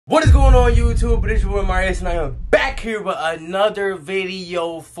What is going on YouTube? It's your boy Marius and I am back here with another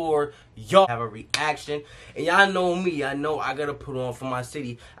video for y'all. Have a reaction. And y'all know me. I know I gotta put on for my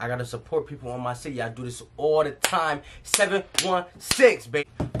city. I gotta support people on my city. I do this all the time. 716, baby.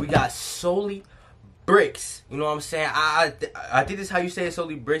 We got Solii brix. You know what I'm saying? I think this is how you say it,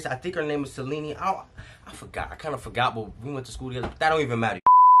 Solii brix. I think her name is Solii. I forgot. I kind of forgot, but we went to school together. That don't even matter.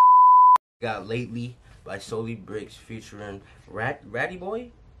 Got Lately by Solii brix featuring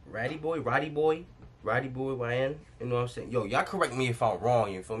RatiBoy, YN. You know what I'm saying? Yo, y'all correct me if I'm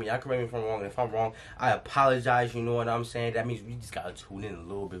wrong, you feel me? Y'all correct me if I'm wrong. And if I'm wrong, I apologize, you know what I'm saying? That means we just gotta tune in a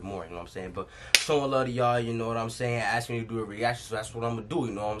little bit more, you know what I'm saying? But showing love to y'all, you know what I'm saying? Ask me to do a reaction, so that's what I'm gonna do,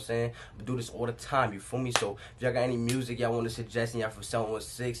 you know what I'm saying? I do this all the time, you feel me? So if y'all got any music y'all want to suggest and y'all from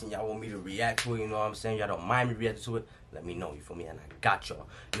 716 and y'all want me to react to it, you know what I'm saying? Y'all don't mind me reacting to it, let me know, you feel me? And I got y'all,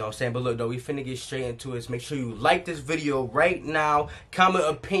 you know what I'm saying? But look though, we finna get straight into it. So make sure you like this video right now. Comment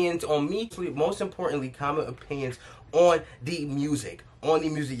opinions on me. Most importantly, comment opinions on the music.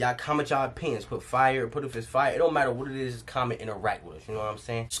 Y'all comment y'all opinions. Put fire, put if it's fire. It don't matter what it is, just comment, interact with us. You know what I'm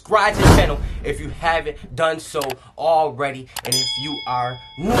saying? Subscribe to the channel if you haven't done so already. And if you are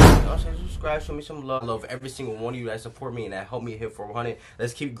new, you know what I'm saying? Subscribe, show me some love. I love every single one of you that support me and that help me hit 400.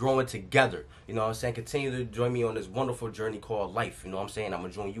 Let's keep growing together. You know what I'm saying? Continue to join me on this wonderful journey called life. You know what I'm saying? I'm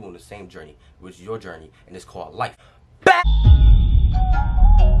gonna join you on the same journey, which is your journey, and it's called life. Back.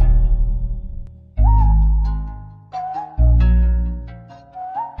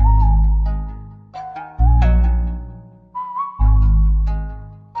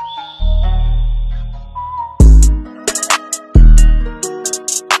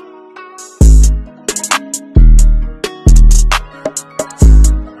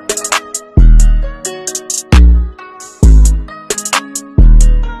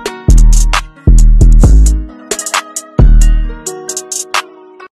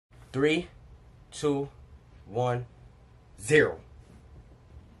 Three, 2, 1, 0.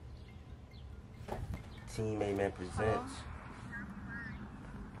 Team A-Man presents.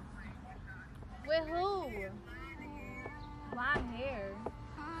 With who? Blonde hair.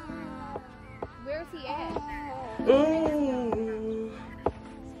 Where's he at?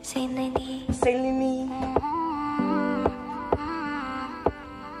 Solii.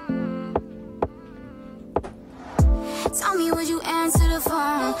 Tell me, would you answer the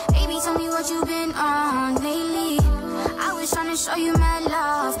phone? Baby, tell me what you been on lately. I was trying to show you mad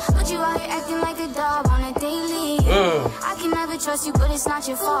love, but you out here acting like a dog on a daily. I can never trust you, but it's not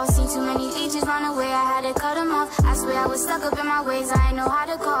your fault. Seen too many leeches run away, I had to cut them off. I swear I was stuck up in my ways, I ain't know how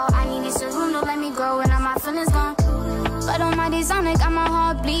to call. I needed some room to let me grow, and now my feelings gone. But on my designer, got my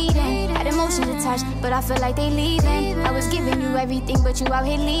heart bleeding. Had emotions attached, but I feel like they leaving. I was giving you everything, but you out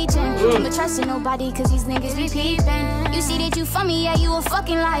here leeching. Never trusting nobody, cause these niggas be peeping. You see that you for me, yeah, you a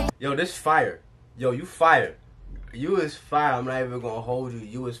fucking lie. Yo, this fire. Yo, you fire. You is fire. I'm not even gonna hold you.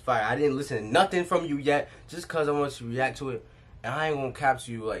 You is fire. I didn't listen to nothing from you yet, just cause I want to react to it. And I ain't gonna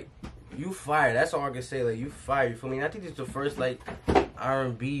capture you. Like, you fire. That's all I can say. Like, you fire. You feel me? And I think this is the first, like,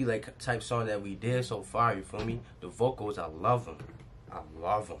 R&B, like, type song that we did so far. You feel me? The vocals, I love them. I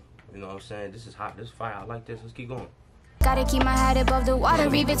love them. You know what I'm saying? This is hot. This is fire. I like this. Let's keep going. Gotta keep my head above the water,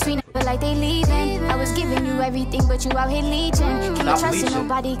 read between, but like they leaving. I was giving you everything, but you out here leeching. Can't trust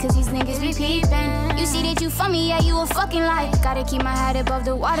nobody, cause these niggas be peeping. You see that you for me, yeah, you a fucking lie. Gotta keep my head above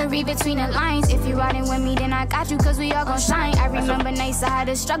the water, read between the lines. If you riding with me, then I got you, cause we all gon' shine. I remember nights I had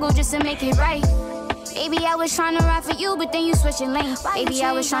to struggle just to make it right. Baby, I was trying to ride for you, but then you switching lanes. Baby,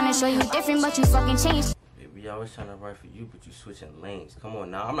 I was trying to show you different, but you fucking changed. Baby, I was trying to write for you, but you switching lanes. Come on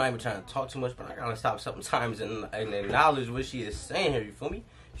now. I'm not even trying to talk too much, but I gotta stop sometimes and acknowledge what she is saying here, you feel me?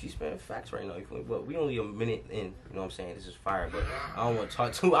 She's spitting facts right now, you feel me? But we only a minute in, you know what I'm saying? This is fire, but I don't want to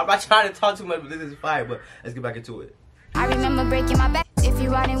talk too. I'm not trying to talk too much, but this is fire. But let's get back into it. I remember breaking my back. If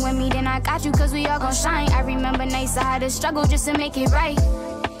you riding with me, then I got you, cause we all gon' shine. I remember nights I had to struggle just to make it right.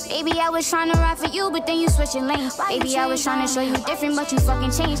 Baby, I was trying to ride for you, but then you switching lanes. Baby, I was trying to show you different, but you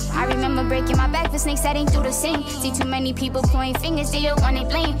fucking changed. I remember breaking my back for snakes that ain't do the same. See too many people pointing fingers, they don't want it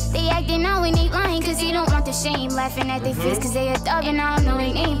blame. They acting out when they lying, cause they don't want the shame. Laughing at their fears, cause they a thug and I don't know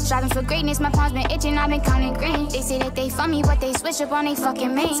their name. Striving for greatness, my palms been itching, I've been counting grain. They say that they for me, but they switch up on they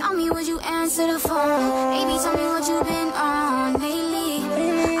fucking main. Tell me, would you answer the phone? Baby, tell me what you been on lately.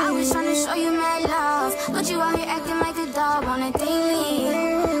 I was trying to show you mad love, but you out here acting like a dog on a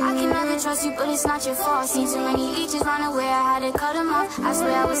daily. I can never trust you, but it's it's not your fault. Seen too many leeches run away, I had to cut them off. I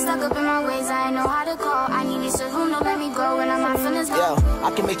swear I was stuck up in my ways, I ain't know how to call. I needed some room to let me grow when I'm my feelings. Yo, I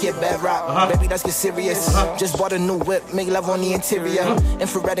can make it bedrock, baby, let's get serious. Just bought a new whip, make love on the interior.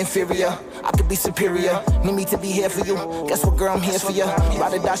 Infrared inferior, I could be superior. Need me to be here for you, guess what girl, I'm here for you.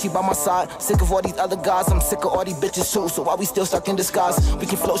 Ride or die, she by my side, sick of all these other guys. I'm sick of all these bitches too, so why we still stuck in disguise? We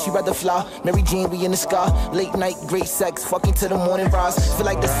can float, she rather fly, Mary Jean, we in the sky. Late night, great sex, fucking till the morning rise. Feel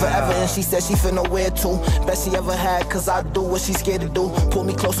like this forever, and she said she feel nowhere too. Best she ever had, cause I do what she's scared to do. Pull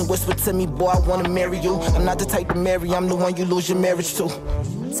me close and whisper to me, boy, I wanna marry you. I'm not the type to marry, I'm the one you lose your marriage to.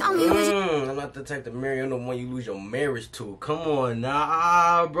 I'm not the type to marry, I'm the one you lose your marriage to. Come on,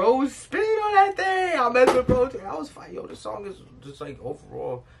 nah, bro, spit on that thing. I messed with bro. I was fire. Yo, the song is just like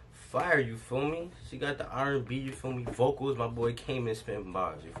overall fire, you feel me? She got the R&B, you feel me? Vocals, my boy came in spitting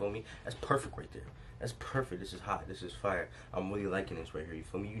bars, you feel me? That's perfect right there. That's perfect. This is hot. This is fire. I'm really liking this right here, you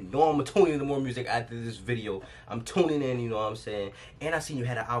feel me? You know I'm gonna tune into more music after this video. I'm tuning in, you know what I'm saying? And I seen you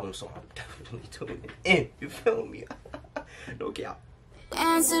had an album, so I'm definitely tuning in, you feel me? No cap.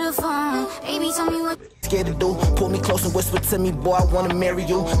 Answer the phone, baby, tell me what Scared to do, pull me close and whisper to me, boy, I wanna marry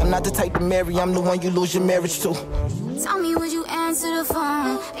you. I'm not the type to marry, I'm the one you lose your marriage to. Tell me, would you answer the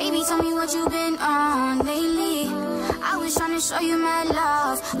phone? Baby, tell me what you been on lately. I was trying to show you mad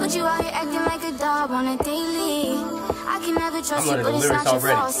love, but you out here acting like a dog on a daily. I can never trust you, but it's not your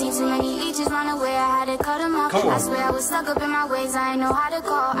fault. Seen too many leeches run away, I had to cut them off. I swear I was stuck up in my ways, I ain't know how to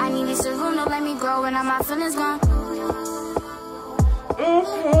call. I needed some room to let me grow when all my feelings gone.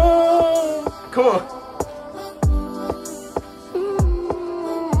 Come on.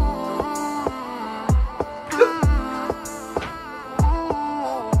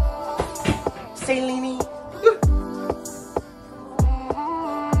 Solii.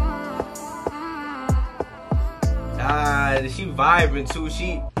 She vibing too.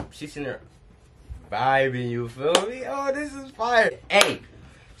 She's in there vibing, you feel me? Oh, this is fire. Hey,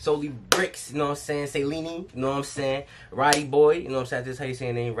 Solii brix, you know what I'm saying? Solii, you know what I'm saying? RatiBoy, you know what I'm saying? This is how you say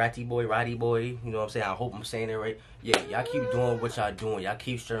your name, RatiBoy, you know what I'm saying? I hope I'm saying it right. Yeah, y'all keep doing what y'all doing. Y'all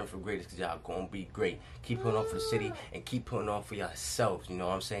keep striving for greatness because y'all gonna be great. Keep putting on for the city and keep putting on for yourselves. You know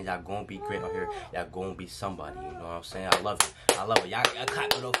what I'm saying? Y'all gonna be great out here. Y'all gonna be somebody. You know what I'm saying? I love it. I love it. Y'all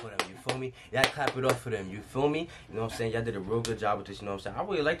clap it up for them. You feel me? Y'all clap it up for them. You feel me? You know what I'm saying? Y'all did a real good job with this. You know what I'm saying? I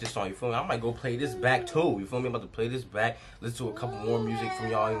really like this song. You feel me? I might go play this back too. You feel me? I'm about to play this back. Listen to a couple more music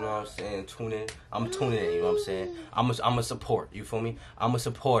from y'all. You know what I'm saying? Tune in. I'm tuning in. You know what I'm saying? I'm a support. You feel me? I'm a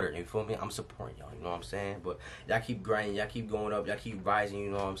supporter. You feel me? I'm supporting y'all. You know what I'm saying? But y'all keep grinding. Y'all keep going up. Y'all keep rising.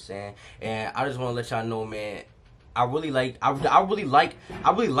 You know what I'm saying? And I just want to let y'all know, man. I really like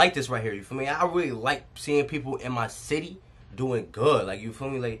this right here. You feel me? I really like seeing people in my city doing good. Like, you feel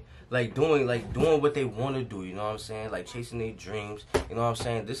me? Like doing what they want to do. You know what I'm saying? Like chasing their dreams. You know what I'm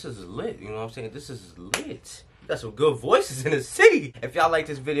saying? This is lit. You know what I'm saying? This is lit. Got some good voices in the city. If y'all like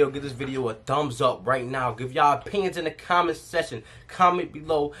this video, give this video a thumbs up right now. Give y'all opinions in the comment section. Comment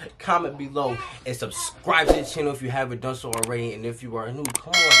below, and subscribe to the channel if you haven't done so already. And if you are new,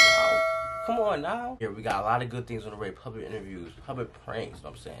 come on now. Come on now. Here we got a lot of good things on the way. Public interviews, public pranks, you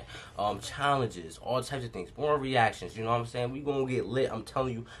know what I'm saying? Challenges, all types of things. More reactions, you know what I'm saying? We gonna get lit. I'm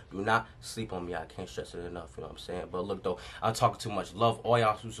telling you, do not sleep on me. I can't stress it enough, you know what I'm saying? But look though, I'm talking too much. Love all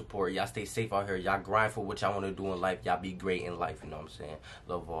y'all who support. Y'all stay safe out here. Y'all grind for what y'all wanna do in life. Y'all be great in life, you know what I'm saying?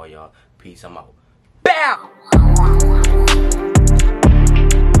 Love all y'all. Peace, I'm out. Bow!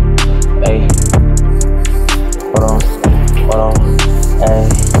 Hey. Hold on. Hey.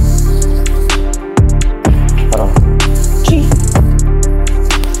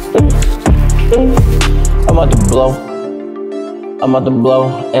 I'm about to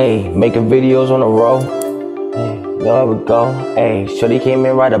blow, ayy, making videos on the road, ayy, there we go, ayy, shorty came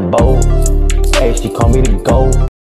in right a bow, ayy, she called me the GOAT.